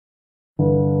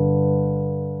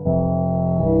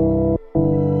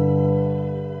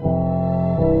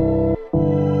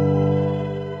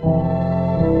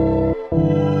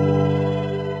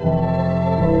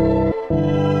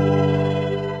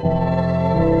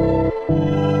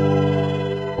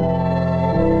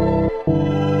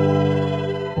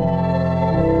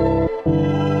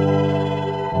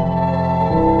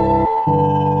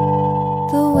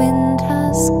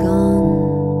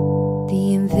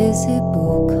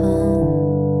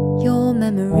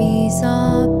memories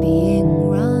are being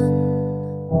run.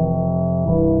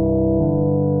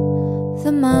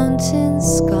 The mountains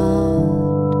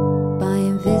scarred by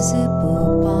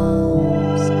invisible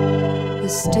bars. The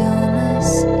stillness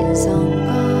is on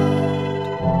guard.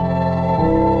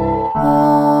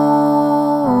 Oh,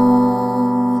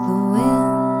 the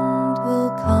wind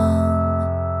will come,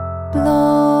 blow,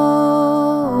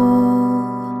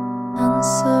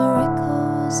 answer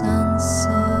echoes,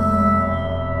 answer.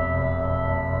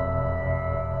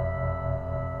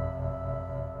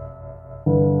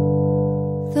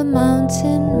 The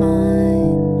mountain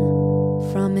mine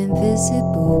from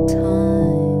invisible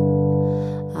time.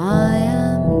 I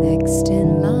am next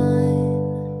in line.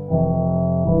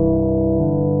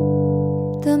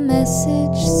 The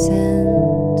message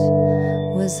sent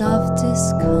was of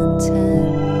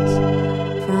discontent,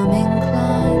 from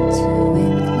incline to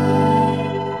incline.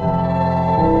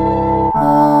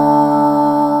 Oh,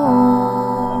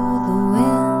 the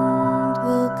wind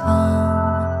will come,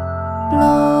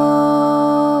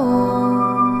 blow,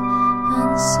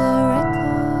 answer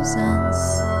echoes,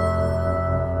 answer.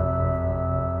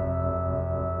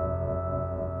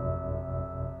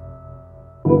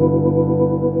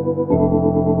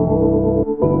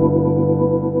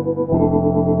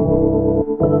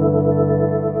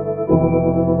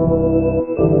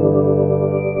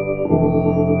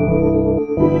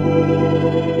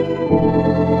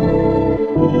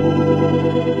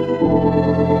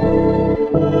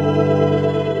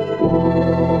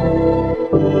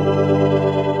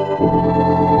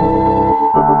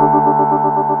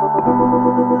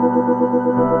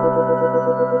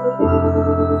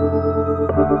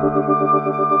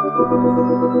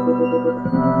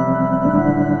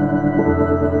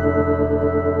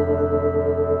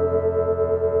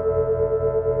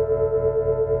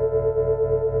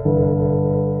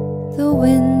 The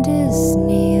wind is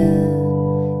near,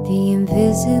 the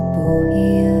invisible